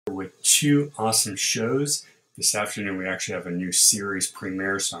with two awesome shows. This afternoon we actually have a new series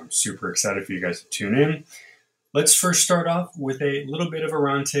premiere, so I'm super excited for you guys to tune in. Let's first start off with a little bit of a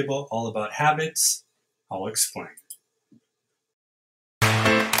roundtable all about habits. I'll explain.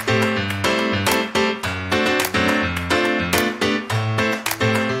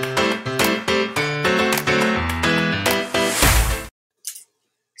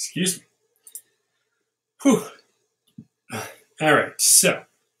 Excuse me. Whew. All right, so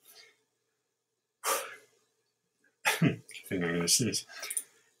I think I'm going to sneeze.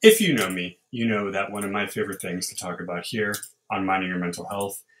 If you know me, you know that one of my favorite things to talk about here on Minding Your Mental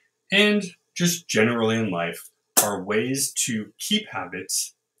Health and just generally in life are ways to keep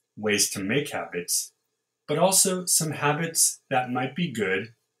habits, ways to make habits, but also some habits that might be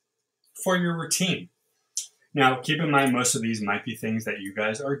good for your routine. Now, keep in mind, most of these might be things that you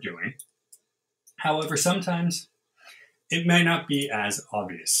guys are doing. However, sometimes it may not be as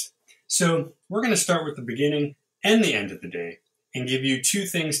obvious. So we're going to start with the beginning and the end of the day and give you two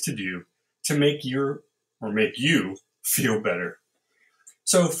things to do to make you feel better.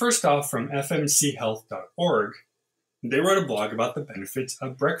 So first off, from fmchealth.org, they wrote a blog about the benefits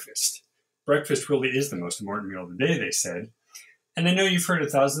of breakfast. Breakfast really is the most important meal of the day, they said. And I know you've heard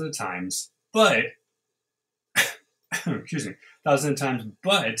it thousands of times, but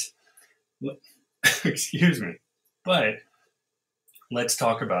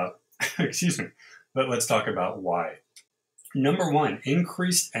but let's talk about why. Number one,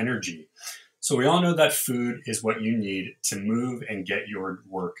 increased energy. So we all know that food is what you need to move and get your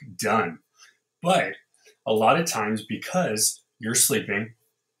work done. But a lot of times, because you're sleeping,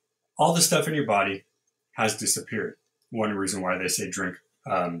 all the stuff in your body has disappeared. One reason why they say drink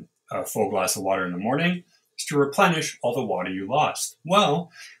a full glass of water in the morning is to replenish all the water you lost.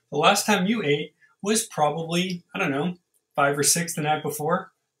 Well, the last time you ate was probably, 5 or 6 the night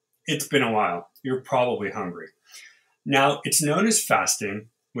before. It's been a while. You're probably hungry. Now, it's known as fasting,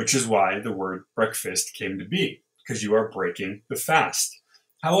 which is why the word breakfast came to be, because you are breaking the fast.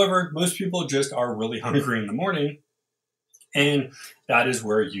 However, most people just are really hungry in the morning, and that is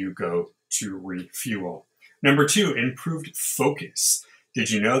where you go to refuel. Number two, improved focus. Did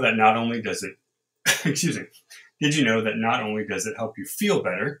you know that not only does it help you feel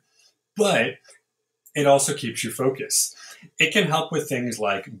better, but it also keeps you focused. It can help with things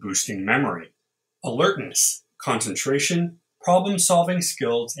like boosting memory, alertness, concentration, problem-solving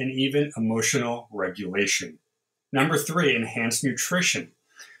skills, and even emotional regulation. Number three, enhanced nutrition.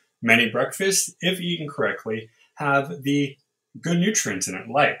 Many breakfasts, if eaten correctly, have the good nutrients in it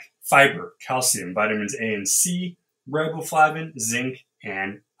like fiber, calcium, vitamins A and C, riboflavin, zinc,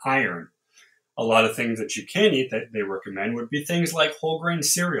 and iron. A lot of things that you can eat that they recommend would be things like whole grain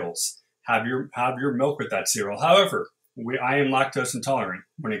cereals. Have your milk with that cereal. However, I am lactose intolerant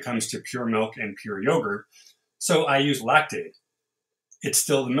when it comes to pure milk and pure yogurt, so I use Lactaid. It's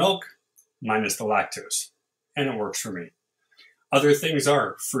still the milk minus the lactose, and it works for me. Other things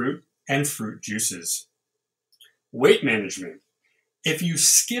are fruit and fruit juices. Weight management. If you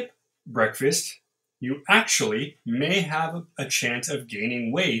skip breakfast, you actually may have a chance of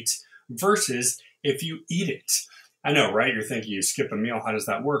gaining weight versus if you eat it. I know, right? You're thinking you skip a meal. How does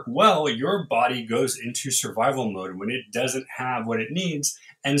that work? Well, your body goes into survival mode when it doesn't have what it needs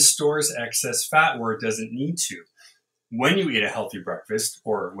and stores excess fat where it doesn't need to. When you eat a healthy breakfast,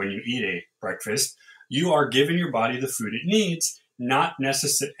 or when you eat a breakfast, you are giving your body the food it needs, not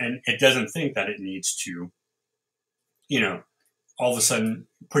necessary, and it doesn't think that it needs to, all of a sudden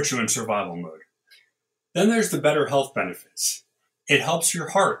put you in survival mode. Then there's the better health benefits. It helps your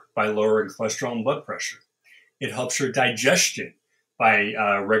heart by lowering cholesterol and blood pressure. It helps your digestion by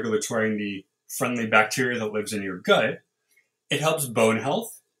regulating the friendly bacteria that lives in your gut. It helps bone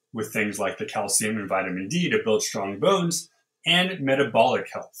health with things like the calcium and vitamin D to build strong bones, and metabolic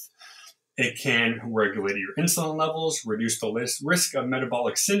health. It can regulate your insulin levels, reduce the risk of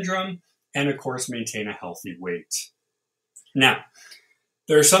metabolic syndrome, and of course maintain a healthy weight. Now,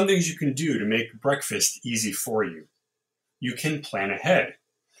 there are some things you can do to make breakfast easy for you. You can plan ahead.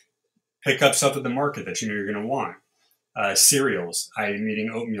 Pick up stuff at the market that you know you're going to want. Cereals. I am eating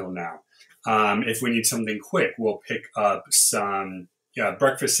oatmeal now. If we need something quick, we'll pick up some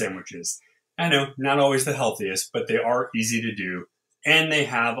breakfast sandwiches. I know, not always the healthiest, but they are easy to do, and they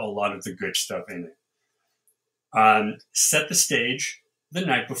have a lot of the good stuff in it. Set the stage the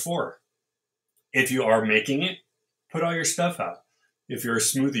night before. If you are making it, put all your stuff out. If you're a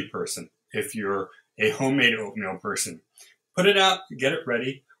smoothie person, if you're a homemade oatmeal person, put it out, get it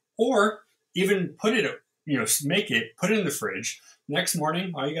ready, or even make it, put it in the fridge. Next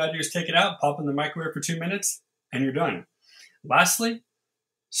morning, all you gotta do is take it out, pop in the microwave for 2 minutes, and you're done. Lastly,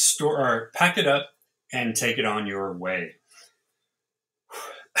 store or pack it up and take it on your way.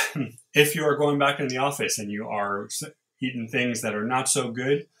 If you are going back in the office and you are eating things that are not so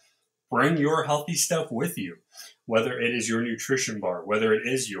good, bring your healthy stuff with you, whether it is your nutrition bar, whether it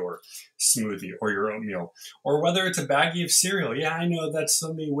is your smoothie or your oatmeal, or whether it's a baggie of cereal. Yeah, I know that's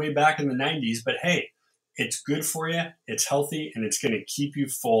something way back in the 90s, but hey, it's good for you, it's healthy, and it's going to keep you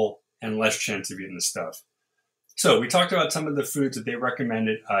full and less chance of eating the stuff. So we talked about some of the foods that they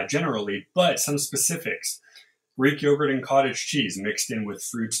recommended generally, but some specifics. Greek yogurt and cottage cheese mixed in with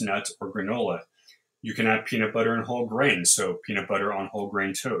fruits, nuts, or granola. You can add peanut butter and whole grain, so peanut butter on whole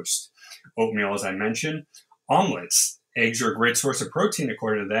grain toast. Oatmeal, as I mentioned. Omelets. Eggs are a great source of protein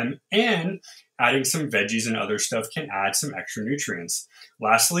according to them, and adding some veggies and other stuff can add some extra nutrients.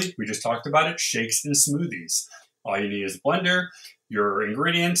 Lastly, we just talked about it, shakes and smoothies. All you need is a blender, your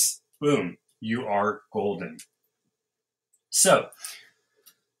ingredients, boom, you are golden. So,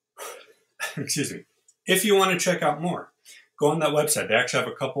 excuse me. If you want to check out more, go on that website. They actually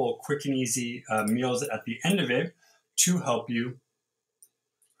have a couple quick and easy meals at the end of it to help you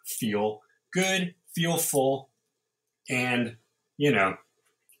feel good, feel full, and,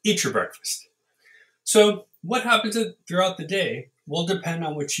 eat your breakfast. So what happens throughout the day will depend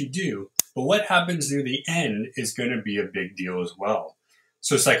on what you do, but what happens near the end is going to be a big deal as well.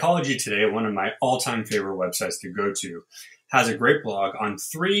 So Psychology Today, one of my all-time favorite websites to go to, has a great blog on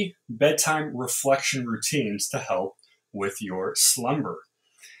 3 bedtime reflection routines to help with your slumber.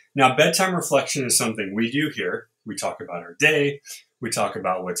 Now, bedtime reflection is something we do here. We talk about our day, we talk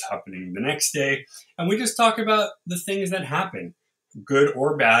about what's happening the next day, and we just talk about the things that happen, good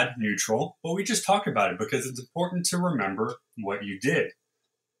or bad, neutral, but we just talk about it because it's important to remember what you did.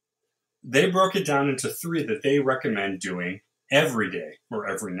 They broke it down into 3 that they recommend doing every day or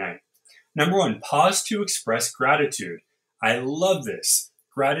every night. Number 1, pause to express gratitude. I love this.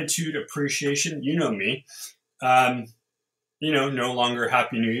 Gratitude, appreciation, you know me. No longer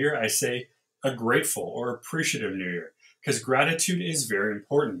Happy New Year. I say a grateful or appreciative New Year because gratitude is very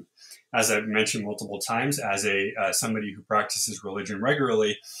important. As I've mentioned multiple times, as somebody who practices religion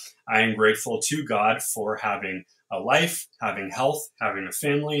regularly, I am grateful to God for having a life, having health, having a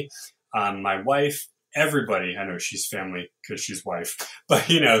family, my wife, everybody. I know she's family because she's wife, but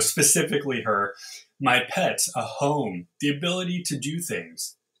specifically her, my pets, a home, the ability to do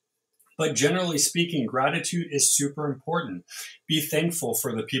things. But generally speaking, gratitude is super important. Be thankful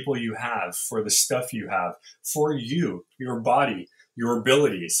for the people you have, for the stuff you have, for you, your body, your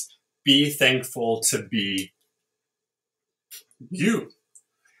abilities. Be thankful to be you.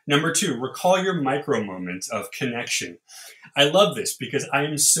 Number 2, recall your micro moments of connection. I love this because I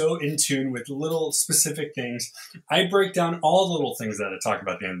am so in tune with little specific things. I break down all the little things that I talk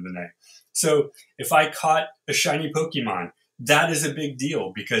about at the end of the night. So if I caught a shiny Pokemon, that is a big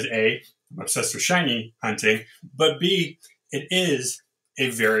deal because A, I'm obsessed with shiny hunting, but B, it is a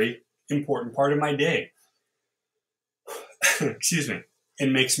very important part of my day. Excuse me.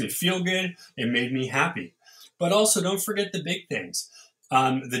 It makes me feel good. It made me happy. But also don't forget the big things.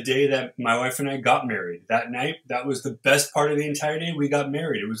 The day that my wife and I got married, that night, that was the best part of the entire day. We got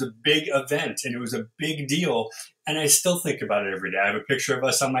married. It was a big event and it was a big deal. And I still think about it every day. I have a picture of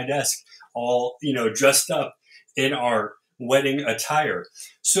us on my desk, all, dressed up in our wedding attire.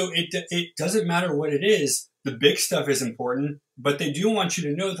 So it doesn't matter what it is. The big stuff is important, but they do want you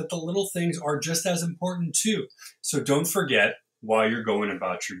to know that the little things are just as important too. So don't forget while you're going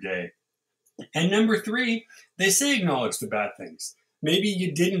about your day. And number 3, they say acknowledge the bad things. Maybe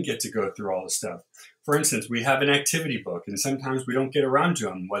you didn't get to go through all the stuff. For instance, we have an activity book, and sometimes we don't get around to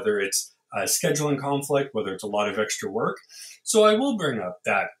them, whether it's a scheduling conflict, whether it's a lot of extra work. So I will bring up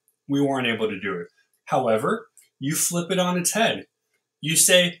that we weren't able to do it. However, you flip it on its head. You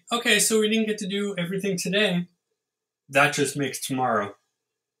say, okay, so we didn't get to do everything today. That just makes tomorrow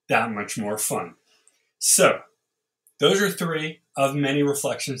that much more fun. So those are 3 of many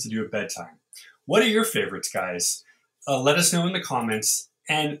reflections to do at bedtime. What are your favorites, guys? Let us know in the comments.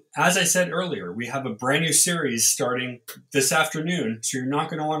 And as I said earlier, we have a brand new series starting this afternoon, so you're not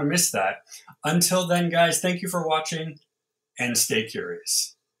going to want to miss that. Until then, guys, thank you for watching and stay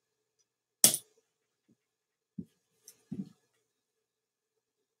curious.